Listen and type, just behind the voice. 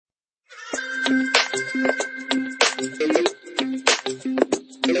Hi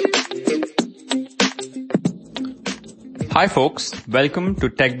folks, welcome to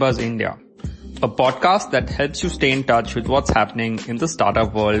Tech Buzz India, a podcast that helps you stay in touch with what's happening in the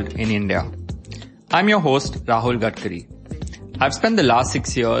startup world in India. I'm your host, Rahul Gadkari. I've spent the last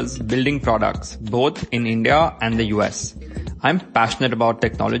 6 years building products both in India and the US. I'm passionate about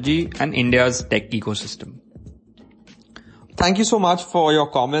technology and India's tech ecosystem. Thank you so much for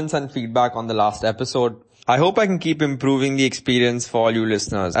your comments and feedback on the last episode. I hope I can keep improving the experience for all you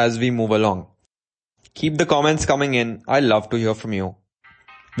listeners as we move along. Keep the comments coming in. I love to hear from you.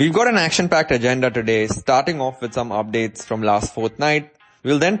 We've got an action-packed agenda today, starting off with some updates from last fortnight.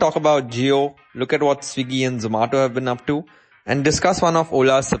 We'll then talk about Jio, look at what Swiggy and Zomato have been up to, and discuss one of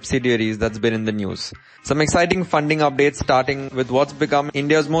Ola's subsidiaries that's been in the news. Some exciting funding updates, starting with what's become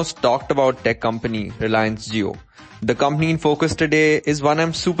India's most talked about tech company, Reliance Jio. The company in focus today is one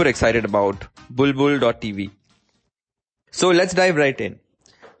I'm super excited about, Bulbul.tv. So let's dive right in.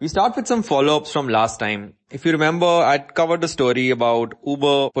 We start with some follow-ups from last time. If you remember, I'd covered the story about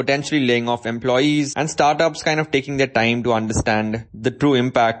Uber potentially laying off employees and startups kind of taking their time to understand the true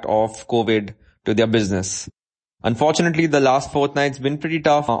impact of COVID to their business. Unfortunately, the last fortnight's been pretty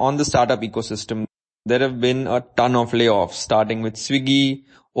tough on the startup ecosystem. There have been a ton of layoffs, starting with Swiggy,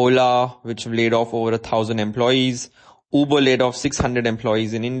 Ola, which have laid off over 1,000 employees. Uber laid off 600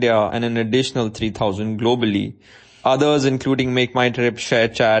 employees in India and an additional 3,000 globally. Others including Make My Trip,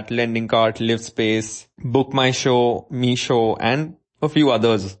 ShareChat, LendingCart, LiveSpace, Book My Show, Meesho, and a few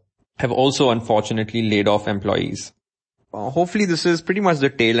others have also unfortunately laid off employees. Hopefully this is pretty much the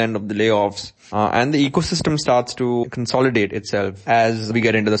tail end of the layoffs and the ecosystem starts to consolidate itself as we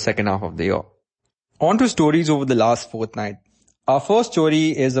get into the second half of the year. On to stories over the last fortnight. Our first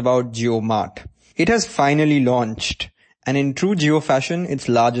story is about JioMart. It has finally launched. And in true Jio fashion, it's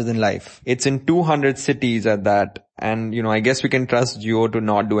larger than life. It's in 200 cities at that. And, I guess we can trust Jio to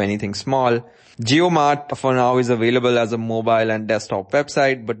not do anything small. JioMart for now is available as a mobile and desktop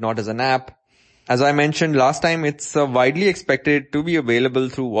website, but not as an app. As I mentioned last time, it's widely expected to be available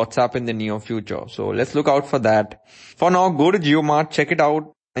through WhatsApp in the near future. So let's look out for that. For now, go to JioMart, check it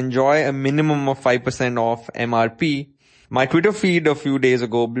out, enjoy a minimum of 5% off MRP. My Twitter feed a few days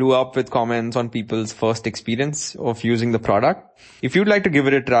ago blew up with comments on people's first experience of using the product. If you'd like to give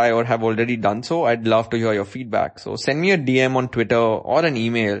it a try or have already done so, I'd love to hear your feedback. So send me a DM on Twitter or an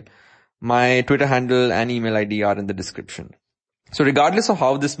email. My Twitter handle and email ID are in the description. So regardless of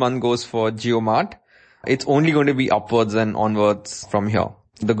how this month goes for JioMart, it's only going to be upwards and onwards from here.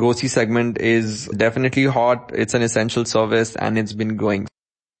 The grocery segment is definitely hot. It's an essential service and it's been growing.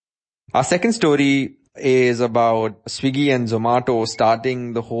 Our second story is about Swiggy and Zomato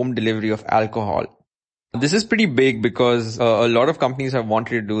starting the home delivery of alcohol. This is pretty big because a lot of companies have wanted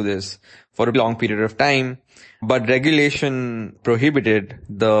to do this for a long period of time, but regulation prohibited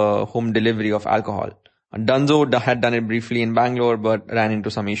the home delivery of alcohol. Dunzo had done it briefly in Bangalore, but ran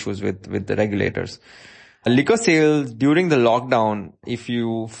into some issues with the regulators. Liquor sales during the lockdown, if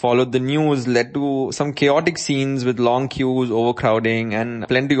you followed the news, led to some chaotic scenes with long queues, overcrowding, and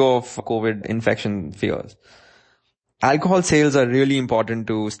plenty of COVID infection fears. Alcohol sales are really important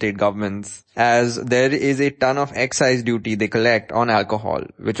to state governments as there is a ton of excise duty they collect on alcohol,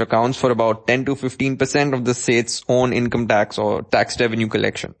 which accounts for about 10 to 15% of the state's own income tax or tax revenue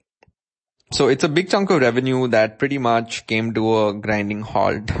collection. So it's a big chunk of revenue that pretty much came to a grinding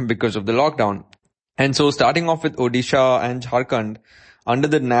halt because of the lockdown. And so starting off with Odisha and Jharkhand, under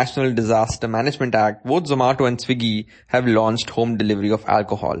the National Disaster Management Act, both Zomato and Swiggy have launched home delivery of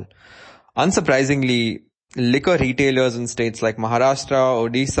alcohol. Unsurprisingly, liquor retailers in states like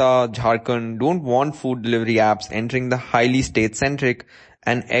Maharashtra, Odisha, Jharkhand don't want food delivery apps entering the highly state-centric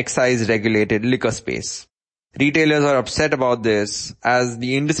and excise-regulated liquor space. Retailers are upset about this as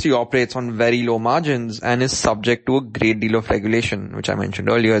the industry operates on very low margins and is subject to a great deal of regulation, which I mentioned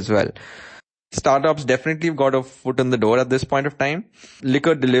earlier as well. Startups definitely have got a foot in the door at this point of time.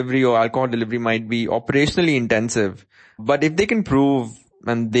 Liquor delivery or alcohol delivery might be operationally intensive, but if they can prove,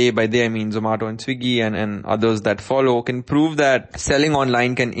 and by they I mean Zomato and Swiggy and others that follow, can prove that selling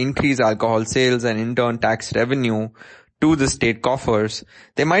online can increase alcohol sales and in turn tax revenue to the state coffers,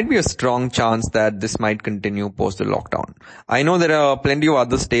 there might be a strong chance that this might continue post the lockdown. I know there are plenty of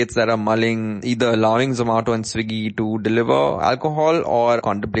other states that are mulling either allowing Zomato and Swiggy to deliver alcohol or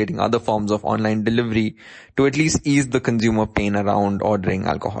contemplating other forms of online delivery to at least ease the consumer pain around ordering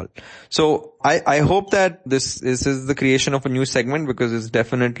alcohol. So I hope that this is the creation of a new segment, because it's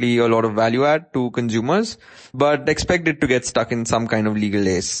definitely a lot of value add to consumers, but expect it to get stuck in some kind of legal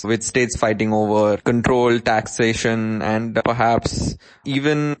ace, with states fighting over control, taxation, and perhaps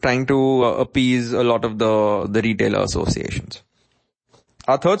even trying to appease a lot of the retailer associations.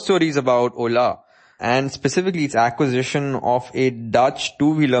 Our third story is about Ola, and specifically its acquisition of a Dutch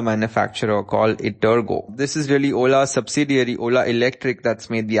two-wheeler manufacturer called Itergo. This is really Ola's subsidiary, Ola Electric, that's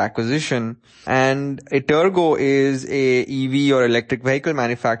made the acquisition. And Itergo is a EV or electric vehicle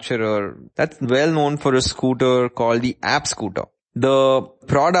manufacturer that's well known for a scooter called the App Scooter. The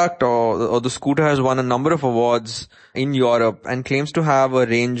product or the scooter has won a number of awards in Europe and claims to have a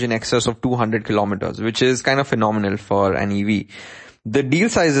range in excess of 200 kilometers, which is kind of phenomenal for an EV. The deal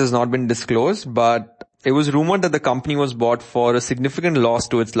size has not been disclosed, but it was rumored that the company was bought for a significant loss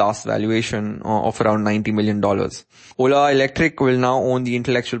to its last valuation of around $90 million. Ola Electric will now own the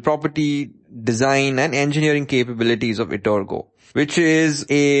intellectual property, design and engineering capabilities of Itergo, which is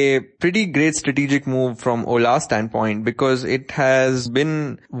a pretty great strategic move from Ola's standpoint, because it has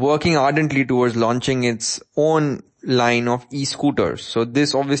been working ardently towards launching its own line of e-scooters. So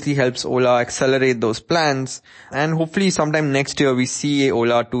this obviously helps Ola accelerate those plans, and hopefully sometime next year we see a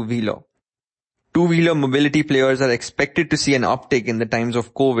Ola two-wheeler. Two-wheeler mobility players are expected to see an uptick in the times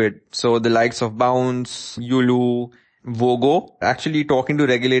of COVID. So the likes of Bounce, Yulu, Vogo actually talking to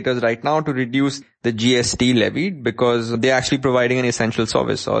regulators right now to reduce the GST levied, because they're actually providing an essential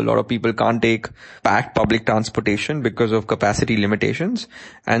service. So a lot of people can't take packed public transportation because of capacity limitations.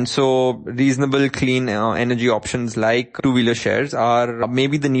 And so reasonable clean energy options like two-wheeler shares are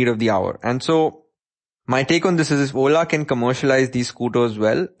maybe the need of the hour. And so my take on this is, if Ola can commercialize these scooters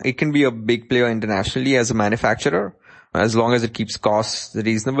well, it can be a big player internationally as a manufacturer, as long as it keeps costs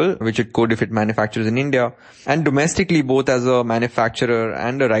reasonable, which it could if it manufactures in India, and domestically both as a manufacturer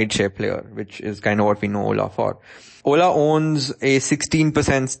and a rideshare player, which is kind of what we know Ola for. Ola owns a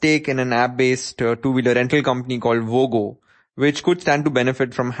 16% stake in an app-based two-wheeler rental company called Vogo, which could stand to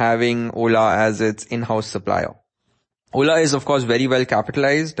benefit from having Ola as its in-house supplier. Ola is of course very well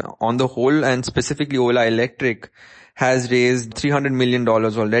capitalized on the whole, and specifically Ola Electric has raised $300 million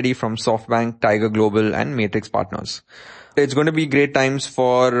already from SoftBank, Tiger Global and Matrix Partners. It's going to be great times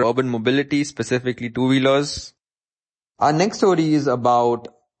for urban mobility, specifically two-wheelers. Our next story is about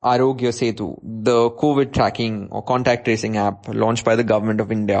Arogya Setu, the COVID tracking or contact tracing app launched by the government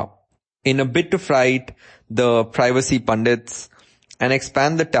of India. In a bid to fright the privacy pundits and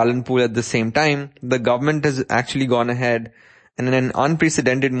expand the talent pool at the same time, the government has actually gone ahead and in an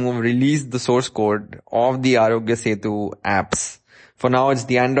unprecedented move released the source code of the Arogya Setu apps. For now it's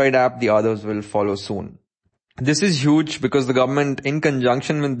the Android app, the others will follow soon. This is huge because the government, in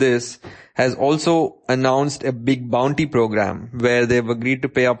conjunction with this, has also announced a big bounty program where they've agreed to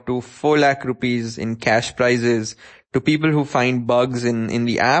pay up to 4 lakh rupees in cash prizes to people who find bugs in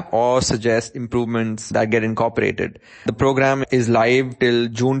the app or suggest improvements that get incorporated. The program is live till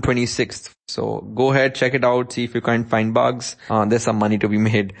June 26th. So go ahead, check it out, see if you can't find bugs. There's some money to be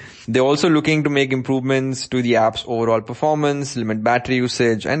made. They're also looking to make improvements to the app's overall performance, limit battery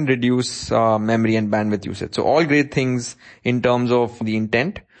usage, and reduce memory and bandwidth usage. So all great things in terms of the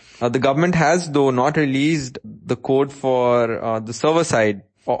intent. The government has, though, not released the code for the server side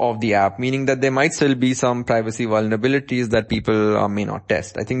of the app, meaning that there might still be some privacy vulnerabilities that people may not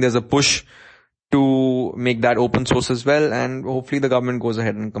test. I think there's a push to make that open source as well, and hopefully the government goes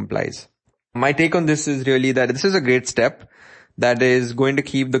ahead and complies. My take on this is really that this is a great step that is going to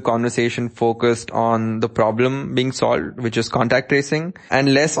keep the conversation focused on the problem being solved, which is contact tracing,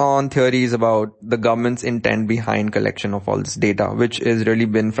 and less on theories about the government's intent behind collection of all this data, which has really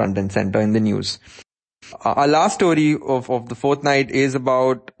been front and center in the news. Our last story of the fortnight is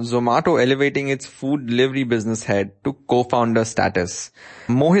about Zomato elevating its food delivery business head to co-founder status.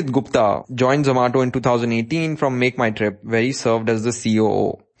 Mohit Gupta joined Zomato in 2018 from Make My Trip, where he served as the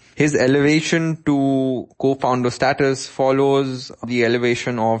COO. His elevation to co-founder status follows the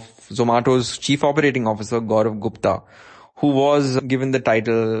elevation of Zomato's chief operating officer, Gaurav Gupta, who was given the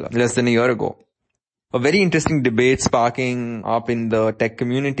title less than a year ago. A very interesting debate sparking up in the tech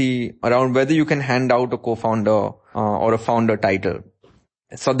community around whether you can hand out a co-founder or a founder title.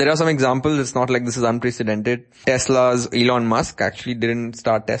 So there are some examples. It's not like this is unprecedented. Tesla's Elon Musk actually didn't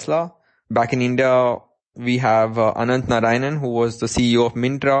start Tesla. Back in India, we have Anant Narayanan, who was the CEO of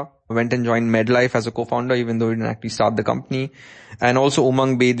Myntra, went and joined MedLife as a co-founder, even though he didn't actually start the company. And also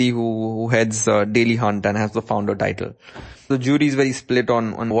Umang Bedi, who heads Daily Hunt and has the founder title. The jury is very split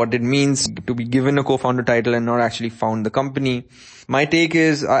on what it means to be given a co-founder title and not actually found the company. My take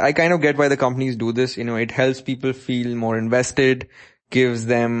is, I kind of get why the companies do this. It helps people feel more invested, gives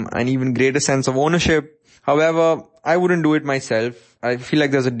them an even greater sense of ownership. However, I wouldn't do it myself. I feel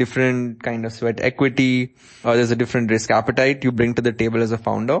like there's a different kind of sweat equity, or there's a different risk appetite you bring to the table as a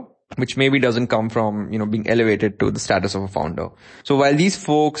founder, which maybe doesn't come from, being elevated to the status of a founder. So while these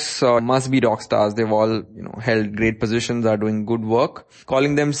folks must be rock stars, they've all, held great positions, are doing good work.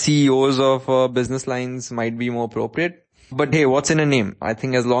 Calling them CEOs of business lines might be more appropriate. But hey, what's in a name? I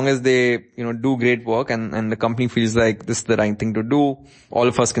think as long as they, do great work and the company feels like this is the right thing to do, all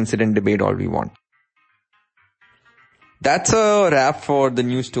of us can sit and debate all we want. That's a wrap for the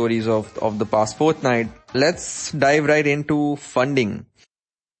news stories of the past fortnight. Let's dive right into funding.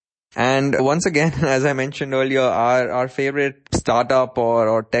 And once again, as I mentioned earlier, our favorite startup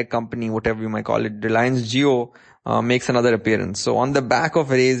or tech company, whatever you might call it, Reliance Jio, makes another appearance. So on the back of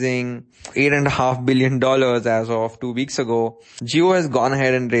raising $8.5 billion as of 2 weeks ago, Jio has gone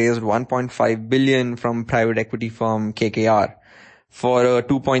ahead and raised $1.5 billion from private equity firm KKR for a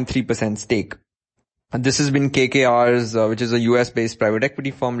 2.3% stake. This has been KKR's, which is a US-based private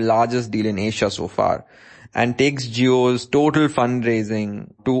equity firm, largest deal in Asia so far, and takes Jio's total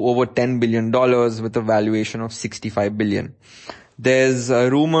fundraising to over $10 billion with a valuation of $65 billion. There's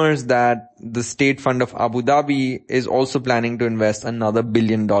rumors that the state fund of Abu Dhabi is also planning to invest another $1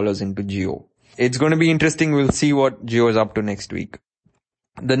 billion into Jio. It's going to be interesting. We'll see what Jio is up to next week.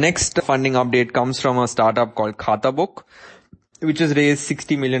 The next funding update comes from a startup called Khata Book, which has raised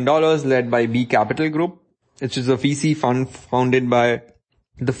 $60 million, led by B Capital Group, which is a VC fund founded by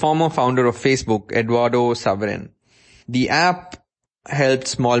the former founder of Facebook, Eduardo Saverin. The app helped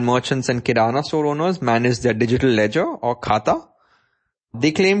small merchants and kirana store owners manage their digital ledger, or Khata.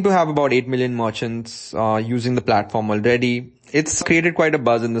 They claim to have about 8 million merchants using the platform already. It's created quite a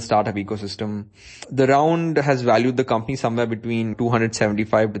buzz in the startup ecosystem. The round has valued the company somewhere between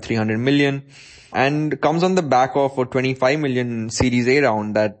 275 to 300 million. And comes on the back of a 25 million Series A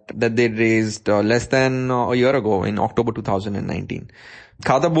round that they raised less than a year ago in October 2019.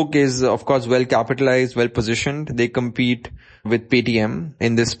 Khata Book is, of course, well capitalized, well positioned. They compete with Paytm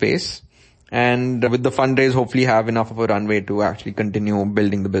in this space. And with the fundraise, hopefully have enough of a runway to actually continue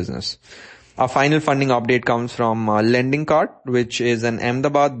building the business. Our final funding update comes from Lending Cart, which is an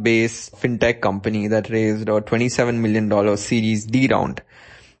Ahmedabad-based fintech company that raised a $27 million Series D round.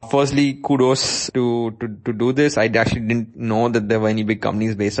 Firstly, kudos to do this. I actually didn't know that there were any big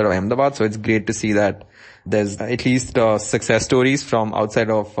companies based out of Ahmedabad, so it's great to see that there's at least success stories from outside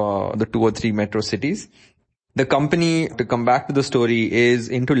of the 2 or 3 metro cities. The company, to come back to the story, is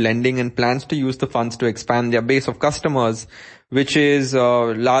into lending and plans to use the funds to expand their base of customers, which is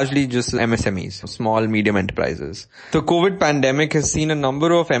largely just MSMEs, small, medium enterprises. The COVID pandemic has seen a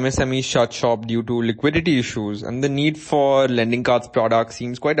number of MSMEs shut shop due to liquidity issues, and the need for Lending Cart's product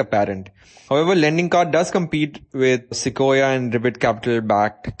seems quite apparent. However, Lending Cart does compete with Sequoia and Ribbit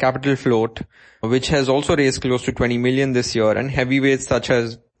Capital-backed Capital Float, which has also raised close to 20 million this year, and heavyweights such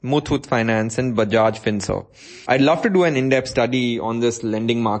as Muthoot Finance and Bajaj Finserv. I'd love to do an in-depth study on this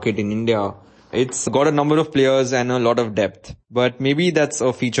lending market in India. It's got a number of players and a lot of depth, but maybe that's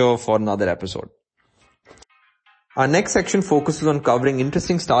a feature for another episode. Our next section focuses on covering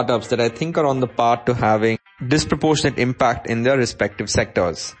interesting startups that I think are on the path to having disproportionate impact in their respective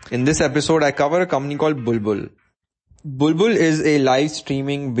sectors. In this episode, I cover a company called Bulbul. Bulbul is a live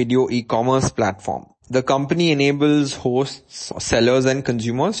streaming video e-commerce platform. The company enables hosts, sellers and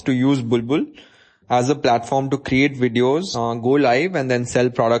consumers to use Bulbul as a platform to create videos, go live and then sell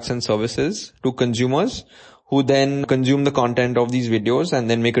products and services to consumers who then consume the content of these videos and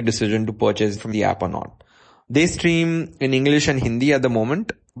then make a decision to purchase from the app or not. They stream in English and Hindi at the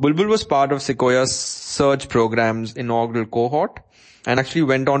moment. Bulbul was part of Sequoia's search program's inaugural cohort and actually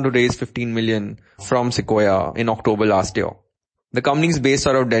went on to raise 15 million from Sequoia in October last year. The company is based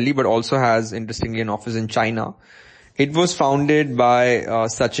out of Delhi but also has, interestingly, an office in China. It was founded by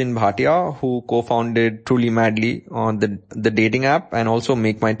Sachin Bhatia, who co-founded Truly Madly on the dating app and also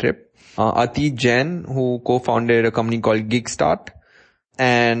Make My Trip. Atit Jain, who co-founded a company called Gigstart.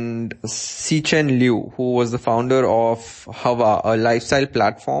 And Sichen Liu, who was the founder of Hawa, a lifestyle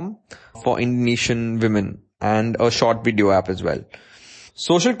platform for Indonesian women and a short video app as well.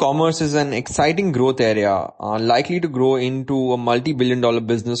 Social commerce is an exciting growth area, likely to grow into a multi-billion-dollar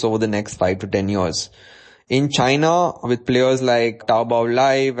business over the next 5 to 10 years. In China, with players like Taobao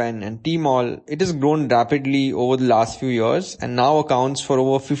Live and Tmall, it has grown rapidly over the last few years and now accounts for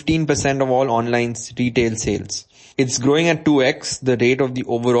over 15% of all online retail sales. It's growing at 2x the rate of the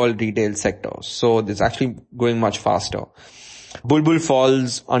overall retail sector. So it's actually growing much faster. Bulbul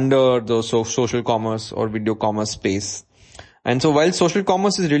falls under the social commerce or video commerce space. And so while social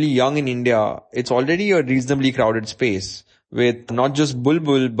commerce is really young in India, it's already a reasonably crowded space with not just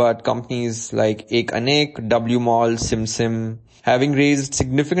Bulbul, but companies like Ek Anek, W Mall, SimSim having raised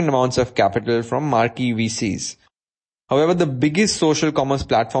significant amounts of capital from marquee VCs. However, the biggest social commerce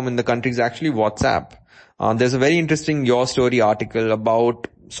platform in the country is actually WhatsApp. There's a very interesting Your Story article about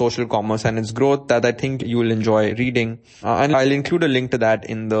social commerce and its growth that I think you will enjoy reading. And I'll include a link to that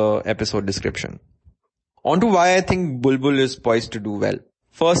in the episode description. On to why I think Bulbul is poised to do well.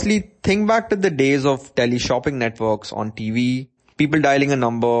 Firstly, think back to the days of tele-shopping networks on TV, people dialing a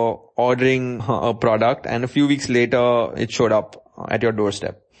number, ordering a product, and a few weeks later, it showed up at your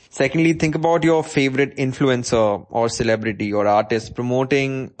doorstep. Secondly, think about your favorite influencer or celebrity or artist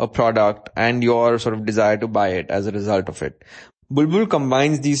promoting a product and your sort of desire to buy it as a result of it. Bulbul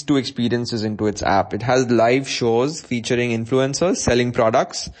combines these two experiences into its app. It has live shows featuring influencers selling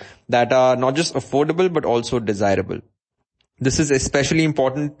products that are not just affordable but also desirable. This is especially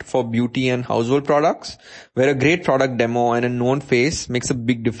important for beauty and household products, where a great product demo and a known face makes a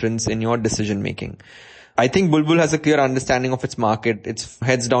big difference in your decision making. I think Bulbul has a clear understanding of its market. It's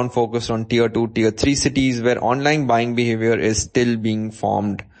heads down focused on tier 2, tier 3 cities where online buying behavior is still being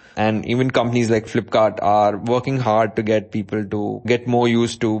formed. And even companies like Flipkart are working hard to get people to get more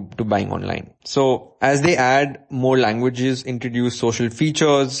used to buying online. So as they add more languages, introduce social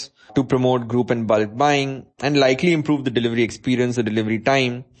features to promote group and bulk buying and likely improve the delivery experience, the delivery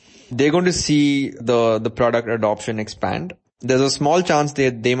time, they're going to see the product adoption expand. There's a small chance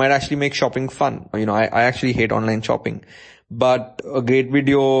they might actually make shopping fun. I actually hate online shopping. But a great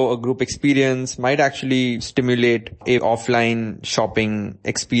video, a group experience might actually stimulate a offline shopping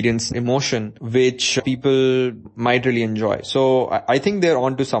experience emotion, which people might really enjoy. So I think they're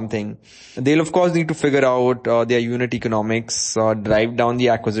onto something. They'll of course need to figure out their unit economics, drive down the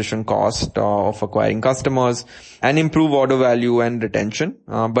acquisition cost of acquiring customers and improve order value and retention.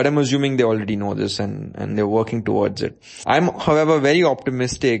 But I'm assuming they already know this and they're working towards it. I'm, however, very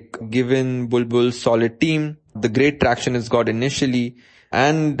optimistic given Bulbul's solid team, the great traction it's got initially,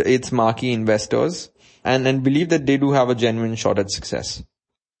 and its marquee investors, and believe that they do have a genuine shot at success.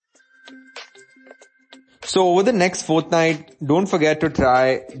 So over the next fortnight, don't forget to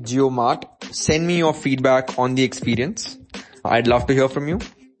try JioMart. Send me your feedback on the experience. I'd love to hear from you.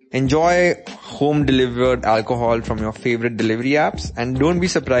 Enjoy home delivered alcohol from your favorite delivery apps, and don't be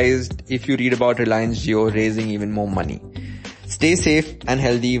surprised if you read about Reliance Jio raising even more money. Stay safe and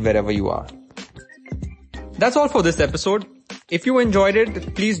healthy wherever you are. That's all for this episode. If you enjoyed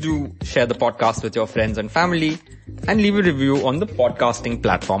it, please do share the podcast with your friends and family and leave a review on the podcasting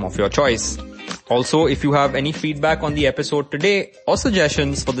platform of your choice. Also, if you have any feedback on the episode today or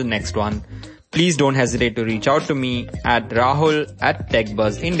suggestions for the next one, please don't hesitate to reach out to me at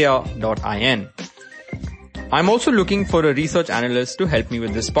rahul@techbuzzindia.in. I'm also looking for a research analyst to help me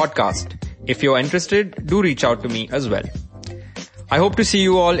with this podcast. If you're interested, do reach out to me as well. I hope to see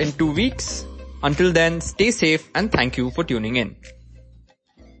you all in 2 weeks. Until then, stay safe and thank you for tuning in.